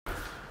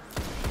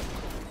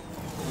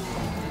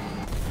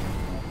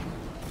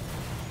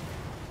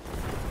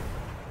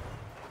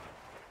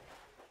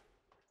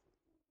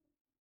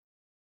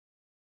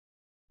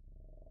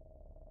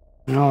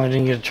No, I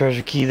didn't get a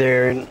treasure key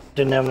there and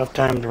didn't have enough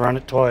time to run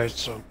it twice,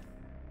 so.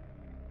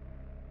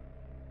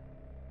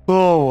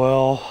 Oh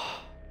well.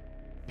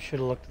 I should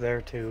have looked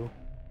there too.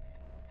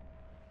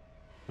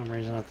 For some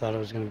reason I thought it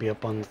was going to be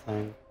up on the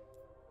thing.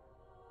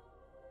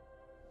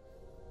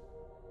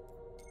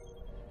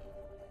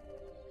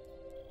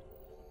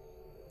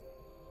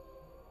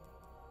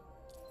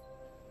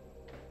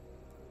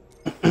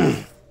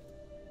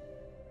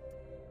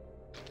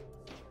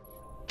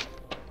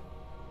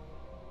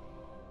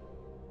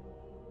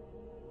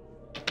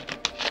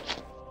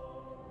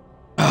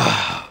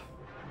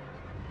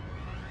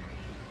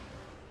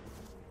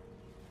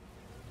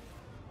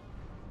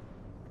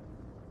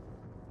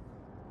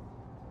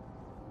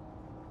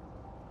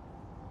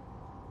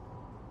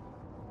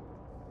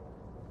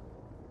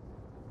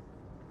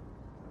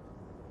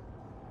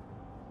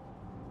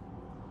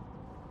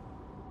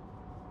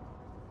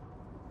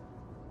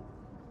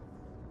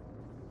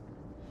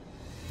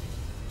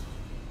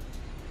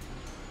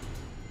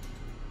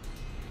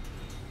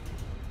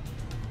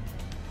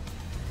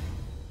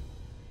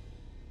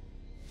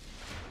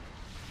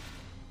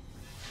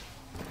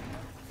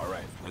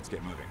 Alright, let's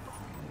get moving.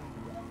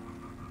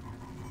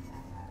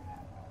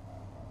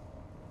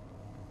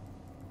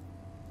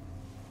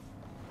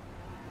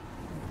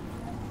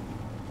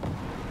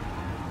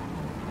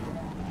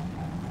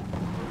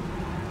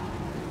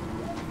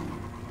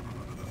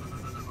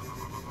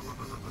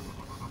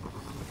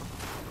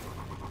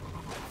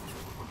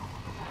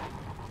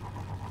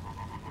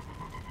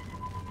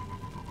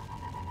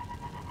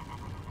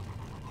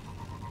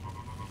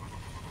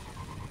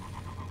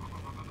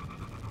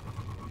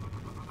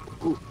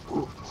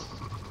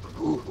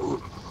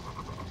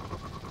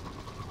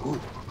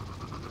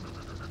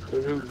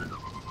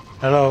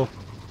 Hello.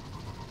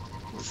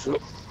 What's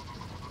up?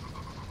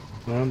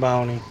 Doing a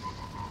bounty.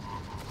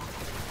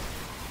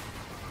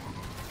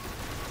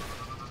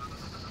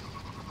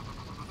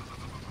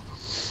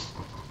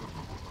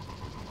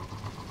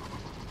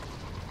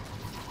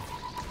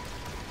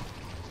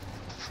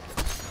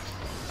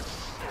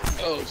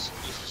 Oh,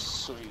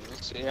 sweet.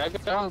 Let's see. I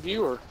got a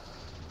viewer.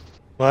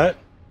 What?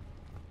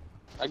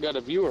 I got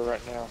a viewer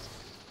right now.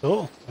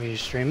 Cool. Are you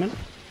streaming?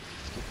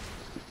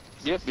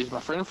 Yep, he's my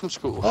friend from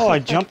school. Oh, I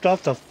jumped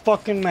off the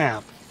fucking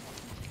map.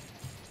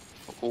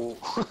 Oh,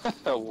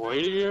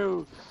 way to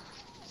go.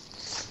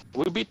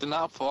 We beat the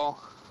Nightfall.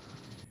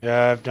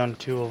 Yeah, I've done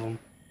 2 of them.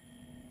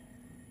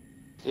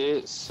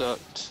 It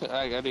sucked.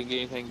 I didn't get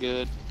anything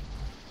good.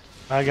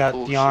 I got the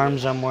Bullshit.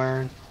 arms I'm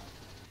wearing.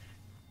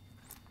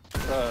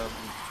 What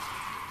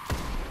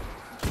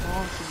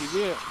did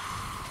you get?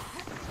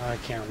 I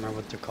can't remember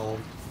what they're called.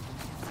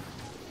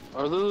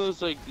 Are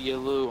those like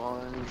yellow,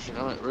 orange, you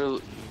know, real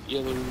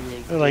yellow,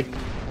 red? They're like,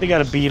 they got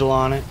a beetle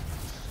on it.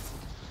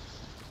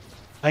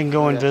 I can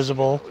go Yeah.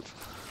 invisible.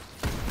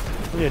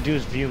 All you gotta do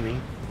is view me.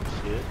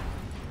 See it?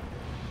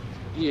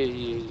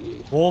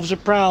 Yeah. Wolves are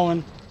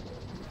prowling.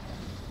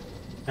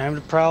 Time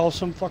to prowl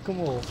some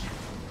fucking wolves.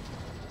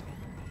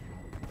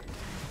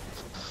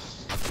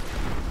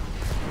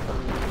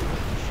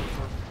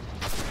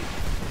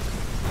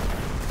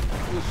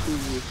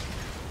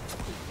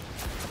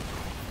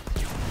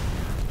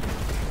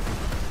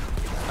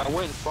 I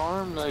went and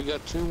farmed. I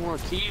got 2 more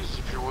keys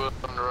if you're willing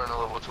to run a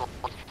level 20.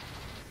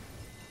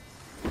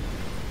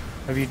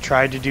 Have you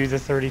tried to do the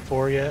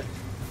 34 yet?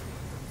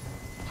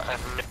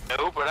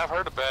 No, but I've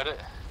heard about it.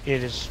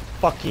 It is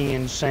fucking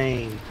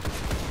insane.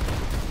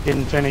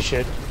 Didn't finish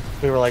it.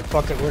 We were like,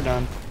 fuck it, we're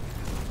done.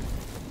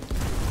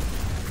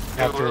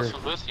 Who After else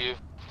was with you?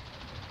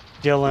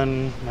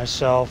 Dylan,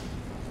 myself,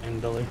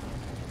 and Billy.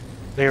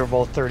 They were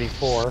both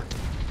 34.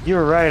 You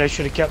were right, I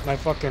should have kept my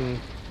fucking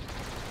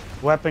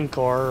weapon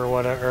core or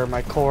whatever, or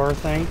my core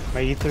thing,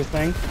 my ether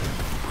thing.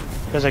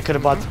 Because I could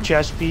have bought the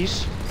chest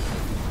piece.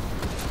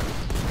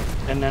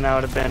 And then I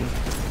would have been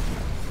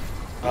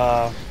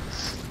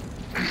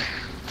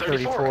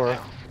 34. Right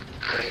now.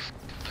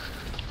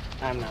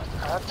 I'm not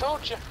I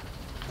told you.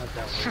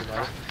 that worried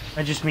about it.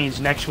 That just means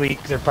next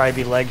week there'll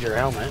probably be legs or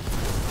helmet.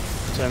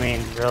 So I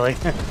mean, really?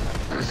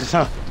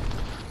 So,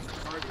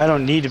 I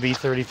don't need to be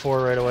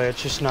 34 right away.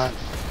 It's just not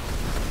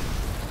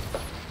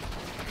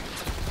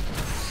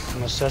a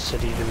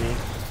necessity to me.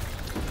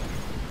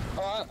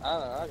 Oh, I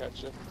know, I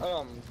got you.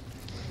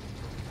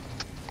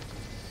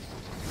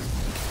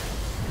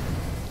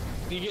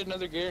 Do you get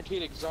another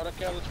guaranteed exotic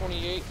out of the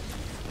 28?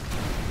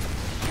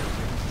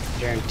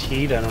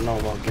 Guaranteed? I don't know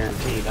about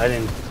guaranteed. I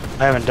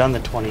haven't done the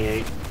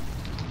 28.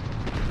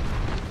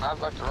 I'd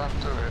like to run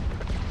through it.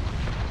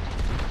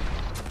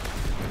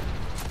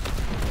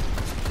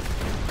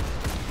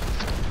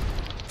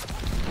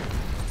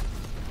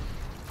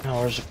 Now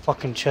there's a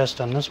fucking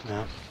chest on this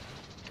map.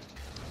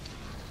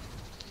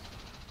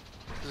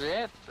 Is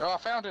it? Oh, I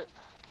found it.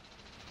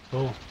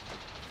 Cool.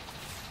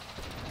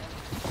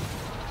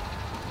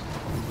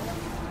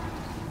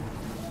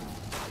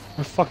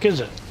 Where the fuck is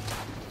it?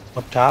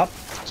 Up top?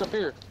 It's up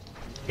here.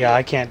 Yeah,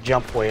 I can't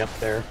jump way up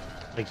there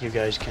like you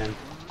guys can.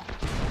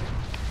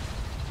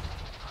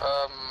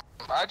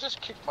 I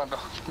just kicked my dog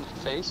in the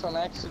face on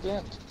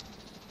accident.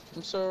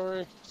 I'm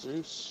sorry,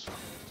 Zeus.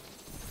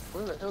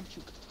 Where the hell did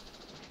you go?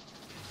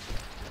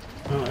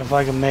 Well, if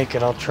I can make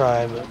it, I'll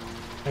try, but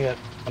I got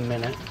a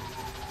minute.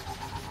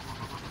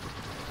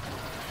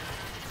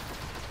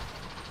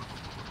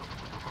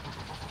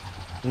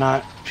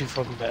 Not too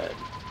fucking bad.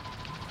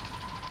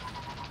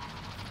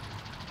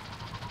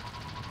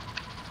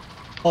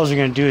 All you're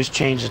gonna do is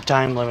change the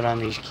time limit on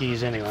these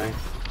keys anyway.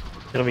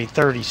 It'll be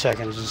 30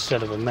 seconds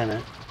instead of a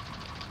minute.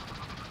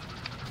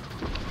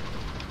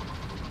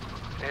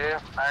 Yeah,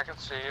 I can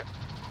see it.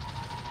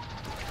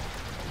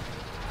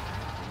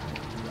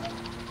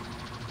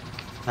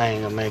 I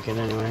ain't gonna make it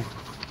anyway.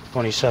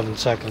 27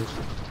 seconds.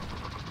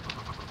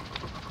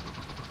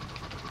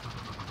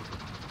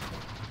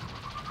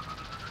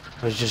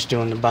 I was just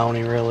doing the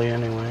bounty really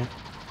anyway.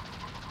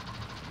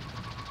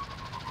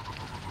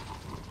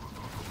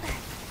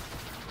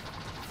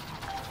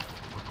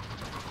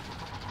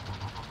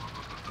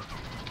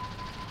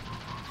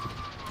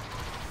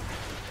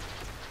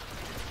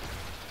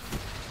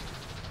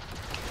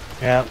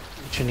 Yeah,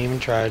 shouldn't even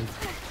tried.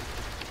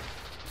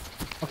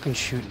 Fucking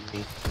shooting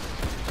me.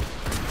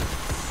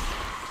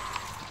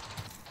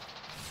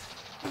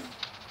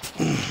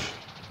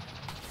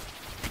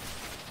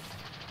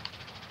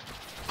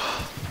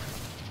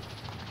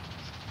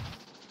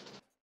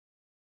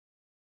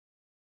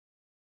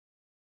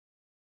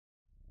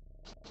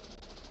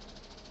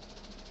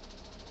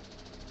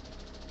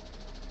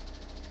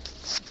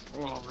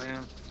 Oh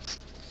man.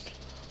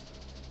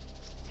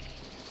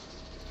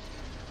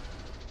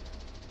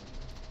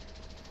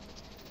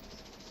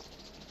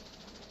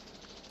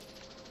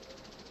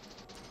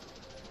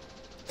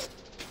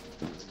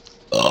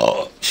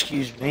 Oh,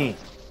 excuse me.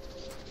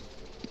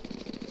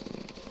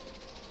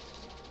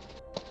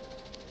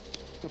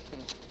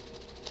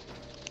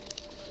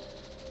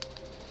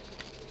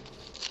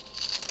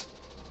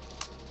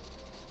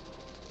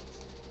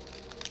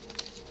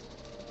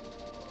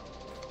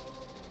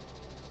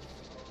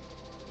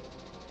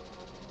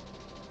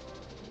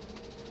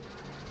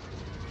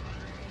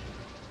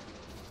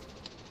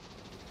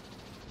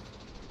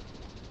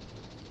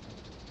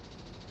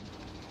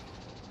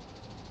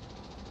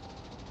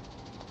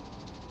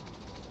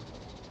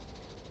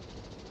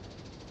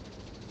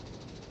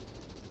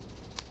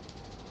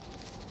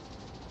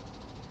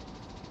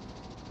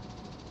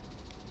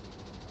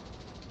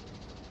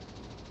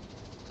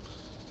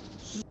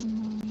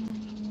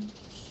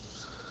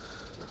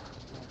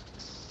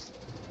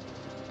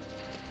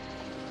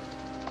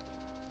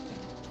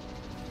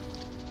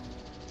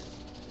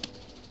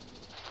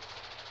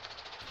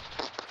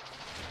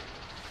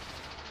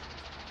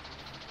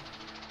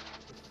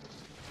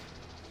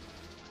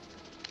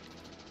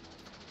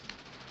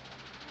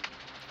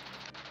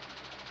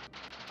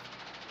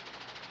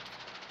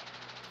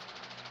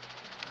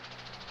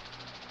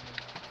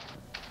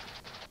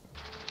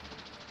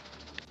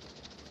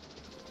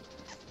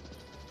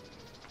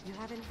 You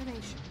have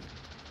information.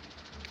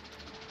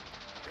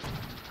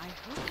 I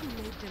hope you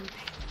made them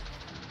pay.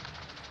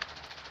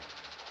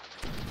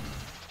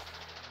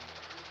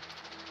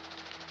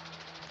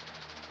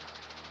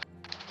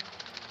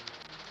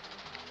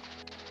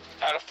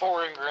 Out of 4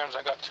 engrams,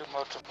 I got 2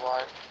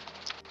 multiply.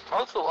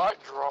 Multiply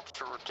drops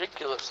are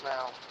ridiculous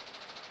now.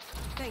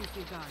 Thank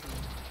you, Guardian.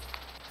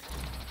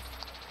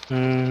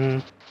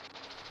 Mm-hmm.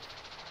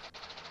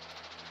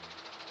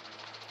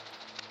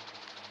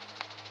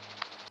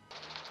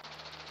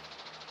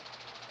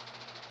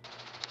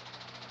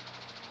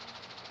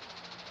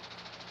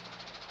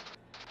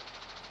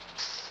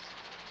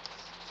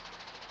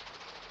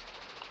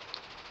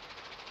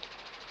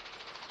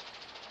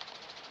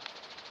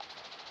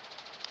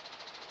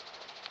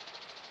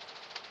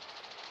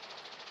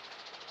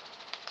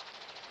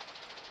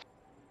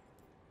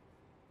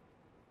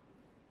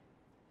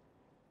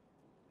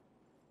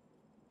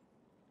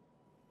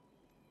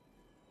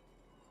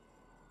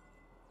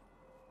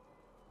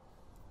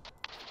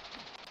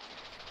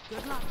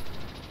 Good luck.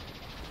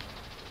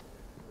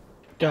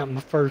 Got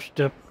my first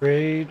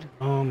upgrade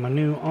on my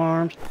new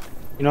arms.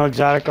 You know,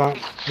 exotic arm.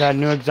 That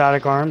new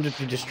exotic arms. If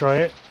you destroy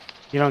it,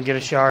 you don't get a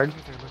shard.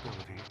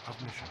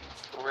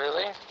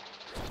 Really?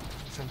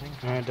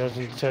 It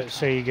doesn't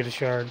say you get a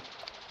shard.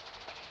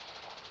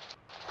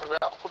 What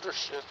about older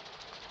shit?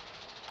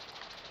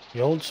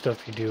 The old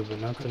stuff you do,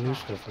 but not the new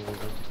stuff you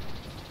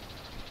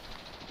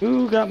do.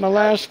 Ooh, got my How'd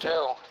last. you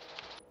tell?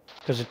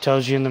 Because it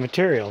tells you in the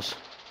materials.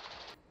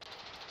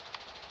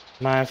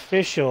 My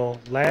official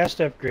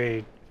last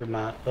upgrade for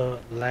my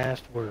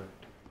last word.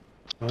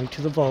 Going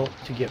to the vault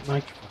to get my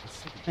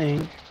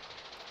thing.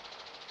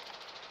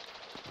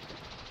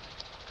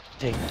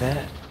 Take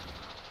that.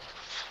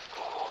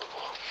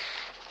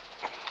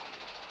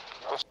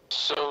 I was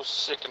so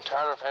sick and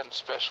tired of having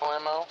special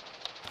ammo.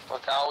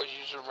 Like I always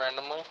use it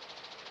randomly.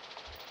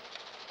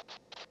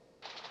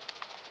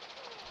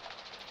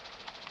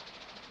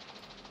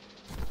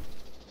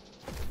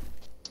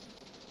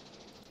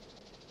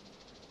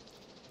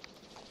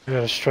 I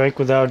got a strike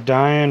without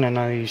dying, and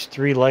I use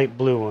 3 light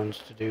blue ones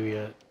to do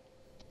yet.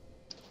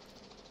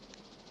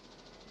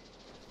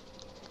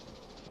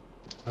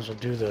 I'll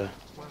do the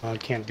I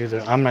can't do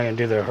the. I'm not gonna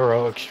do the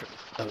heroic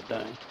strength without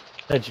dying.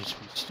 That'd just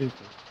be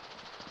stupid.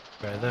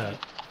 Try that.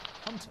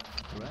 Hunter,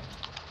 correct?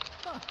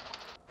 Ah,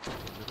 a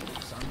little bit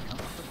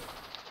uncomfortable.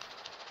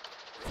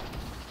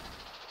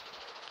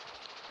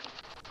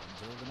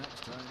 Until the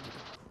next time.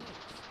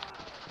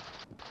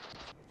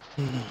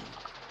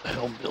 The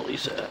hell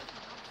Billy's at?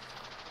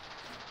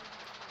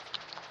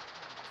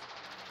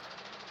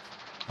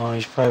 Oh,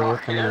 he's probably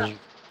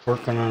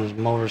working on his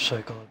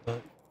motorcycle, I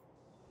bet.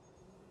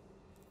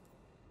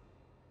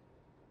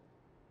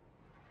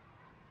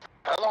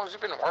 How long has he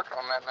been working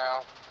on that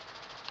now?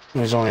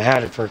 He's only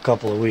had it for a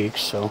couple of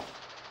weeks, so.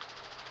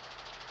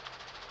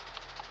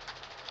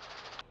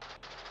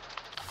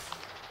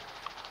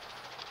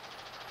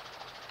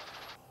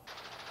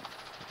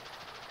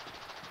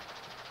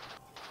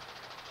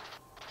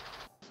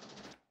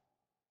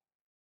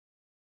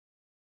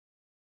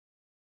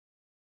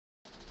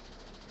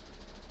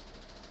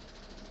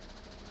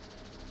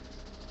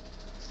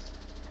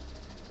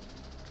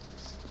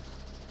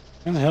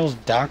 Where the hell's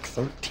Doc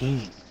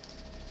 13?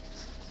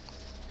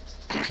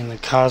 In the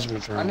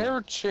Cosmodrome. I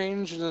never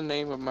changed the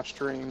name of my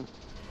stream.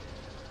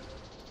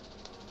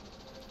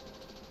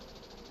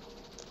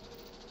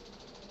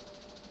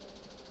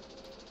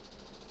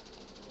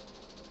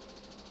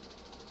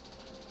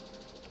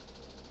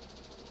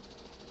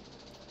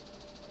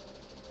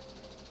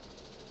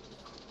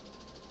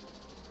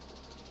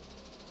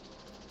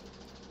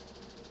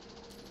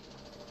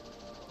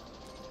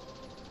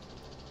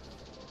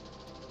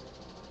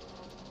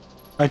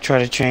 I try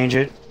to change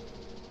it.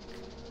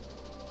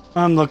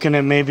 I'm looking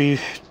at maybe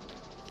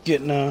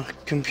getting a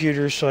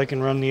computer so I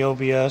can run the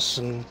OBS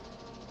and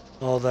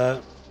all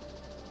that.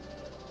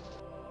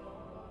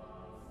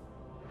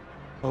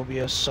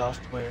 OBS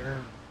software.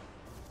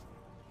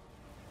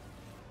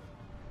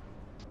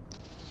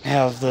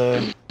 Have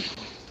the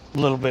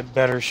little bit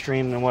better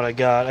stream than what I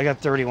got. I got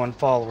 31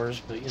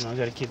 followers, but you know, I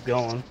gotta keep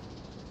going.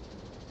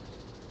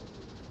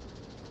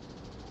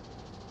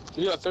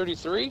 You got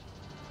 33?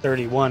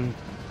 31.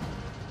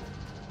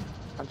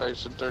 I thought you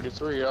said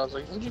 33. I was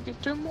like, didn't you get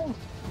 2 more?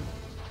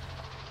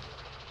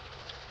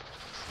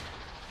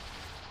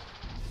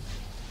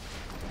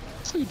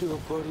 How you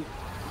doing, buddy?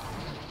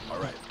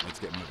 Alright, let's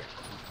get moving.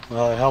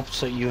 Well, it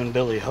helps that you and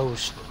Billy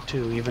host,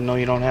 too, even though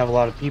you don't have a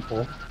lot of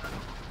people.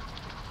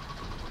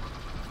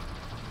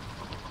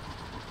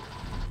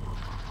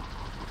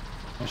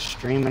 I'm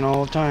streaming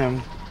all the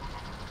time.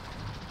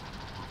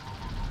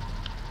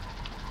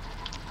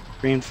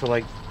 Streamed for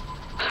like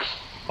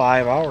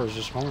 5 hours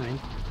this morning.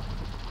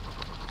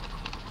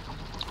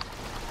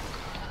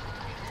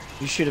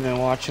 You should have been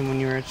watching when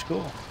you were at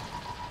school.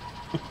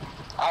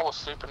 I was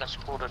sleeping at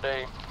school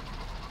today.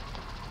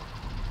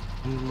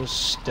 Endless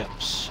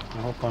steps. I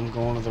hope I'm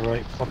going to the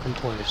right fucking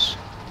place.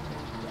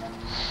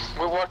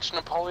 We watched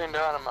Napoleon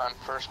Dynamite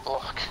first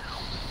block.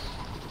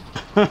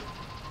 Yeah,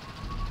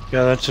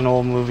 that's an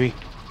old movie.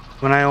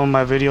 When I owned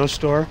my video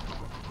store,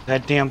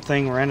 that damn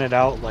thing rented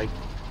out like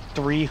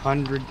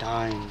 300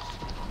 times.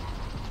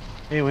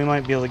 Hey, we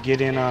might be able to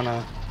get in on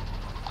a...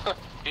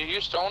 You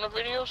used to own a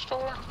video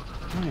store?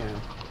 Oh yeah.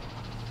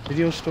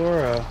 Video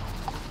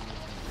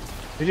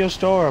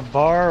store, a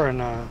bar,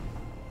 and a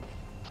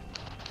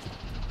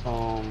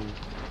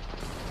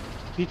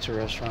pizza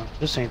restaurant.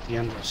 This ain't the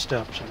Endless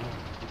Steps, I know.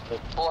 But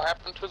What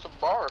happened to the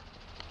bar?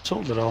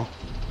 sold it all.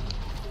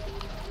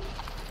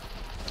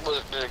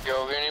 Did it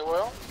go any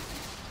well?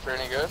 Or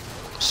any good?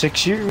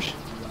 6 years.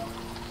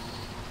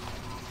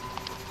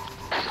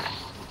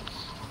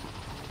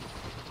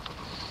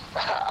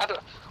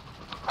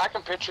 I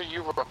can picture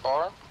you with a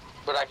bar,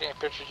 but I can't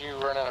picture you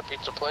running a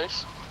pizza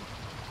place.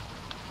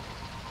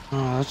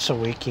 Oh, that's the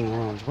Waking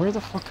Ruins. Where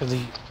the fuck are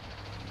the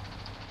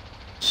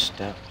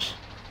steps?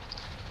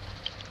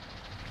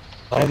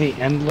 By the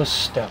Endless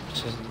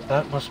Steps.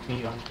 That must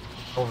be on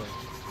over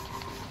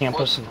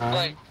Campus and High.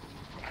 Like,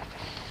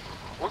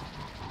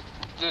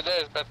 dude,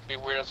 that is about to be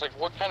weird. It's like,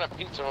 what kind of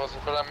pizza was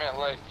it? But I meant,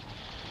 like,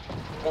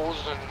 what was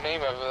the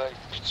name of it? Like,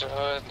 Pizza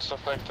Hut and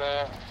stuff like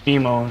that.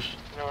 Emos.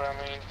 You know what I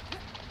mean?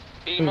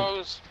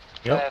 Emos?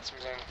 Yep. That's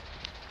amazing.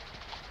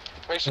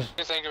 Makes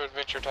me think of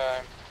Adventure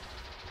Time.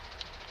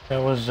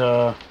 That was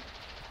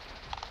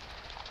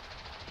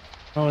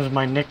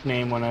my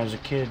nickname when I was a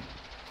kid.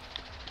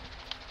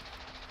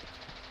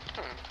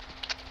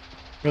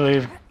 Really,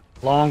 a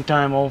long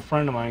time old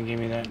friend of mine gave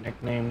me that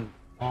nickname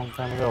a long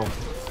time ago.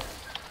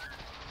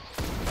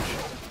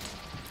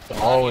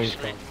 Always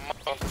been.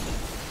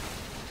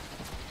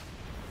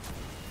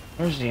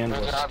 Where's the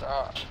Endless?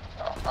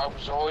 I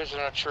was always in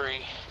a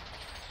tree.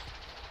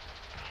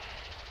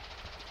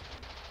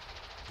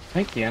 I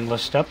think the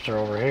Endless Steps are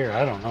over here.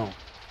 I don't know.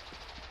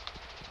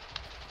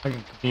 I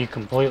could be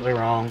completely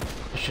wrong.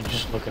 I should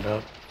just look it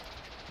up.